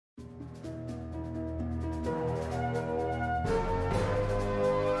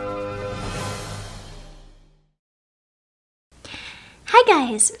Hi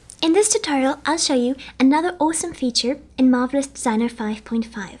guys! In this tutorial I'll show you another awesome feature in Marvelous Designer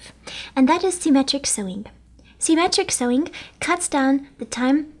 5.5, and that is symmetric sewing. Symmetric sewing cuts down the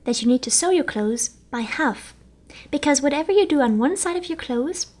time that you need to sew your clothes by half, because whatever you do on one side of your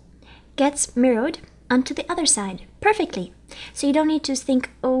clothes gets mirrored onto the other side perfectly. So you don't need to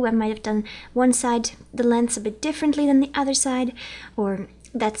think, oh, I might have done one side the lengths a bit differently than the other side, or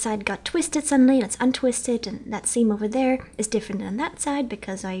that side got twisted suddenly, let's untwist it, and that seam over there is different than that side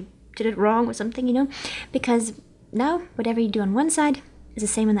because I did it wrong or something, you know, because now whatever you do on one side is the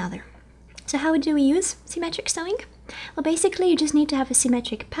same on the other. So how do we use symmetric sewing? Well, basically you just need to have a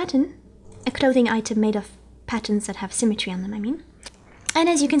symmetric pattern, a clothing item made of patterns that have symmetry on them, I mean. And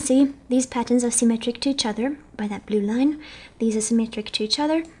as you can see, these patterns are symmetric to each other by that blue line. These are symmetric to each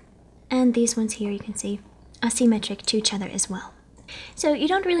other, and these ones here you can see are symmetric to each other as well. So you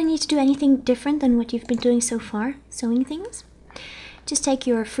don't really need to do anything different than what you've been doing so far, sewing things. Just take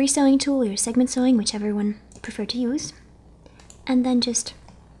your free sewing tool or your segment sewing, whichever one you prefer to use, and then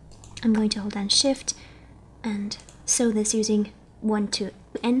I'm going to hold down Shift and sew this using 1 to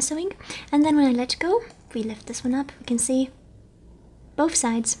N sewing, and then when I let go, if we lift this one up, we can see both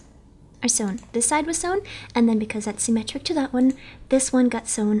sides are sewn. This side was sewn, and then because that's symmetric to that one, this one got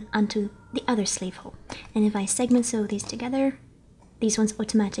sewn onto the other sleeve hole. And if I segment sew these together, these ones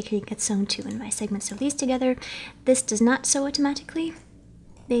automatically get sewn too, and if I segment sew these together, this does not sew automatically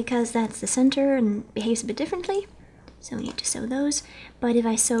because that's the center and behaves a bit differently, so we need to sew those. But if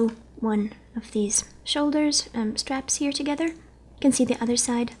I sew one of these shoulders straps here together, you can see the other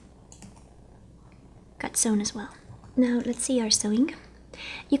side got sewn as well. Now let's see our sewing.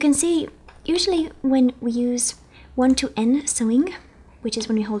 You can see usually when we use 1 to N sewing, which is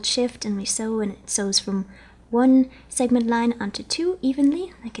when we hold Shift and we sew and it sews from one segment line onto two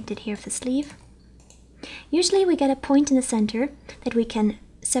evenly, like it did here for the sleeve. Usually we get a point in the center that we can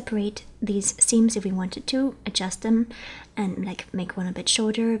separate these seams if we wanted to, adjust them and like make one a bit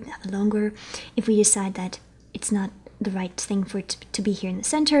shorter, the other longer. If we decide that it's not the right thing for it to be here in the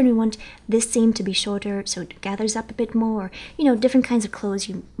center and we want this seam to be shorter so it gathers up a bit more, or, you know, different kinds of clothes,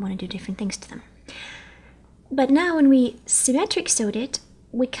 you want to do different things to them. But now when we symmetric sewed it,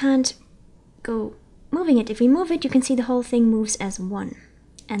 we can't go moving it. If we move it, you can see the whole thing moves as one,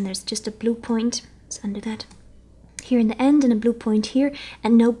 and there's just a blue point, let's undo that, here in the end, and a blue point here,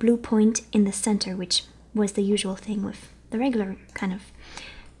 and no blue point in the center, which was the usual thing with the regular kind of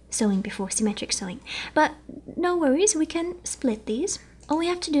sewing before symmetric sewing. But no worries, we can split these. All we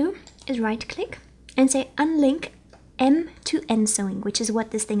have to do is right click and say unlink M to N sewing, which is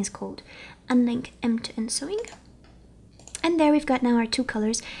what this thing is called, unlink M to N sewing. And there we've got now our two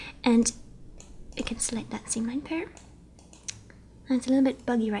colors, and we can select that seam line pair. And it's a little bit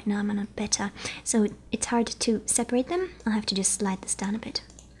buggy right now, I'm on a beta, so it's hard to separate them. I'll have to just slide this down a bit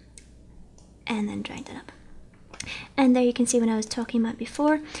and then drag that up. And there you can see what I was talking about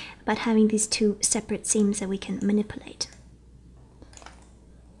before, about having these two separate seams that we can manipulate.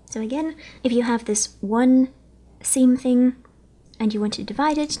 So again, if you have this one seam thing and you want to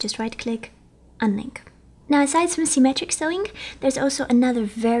divide it, just right click, unlink. Now, aside from symmetric sewing, there's also another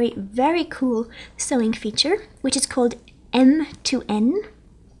very, very cool sewing feature, which is called M to N,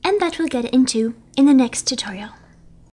 and that we'll get into in the next tutorial.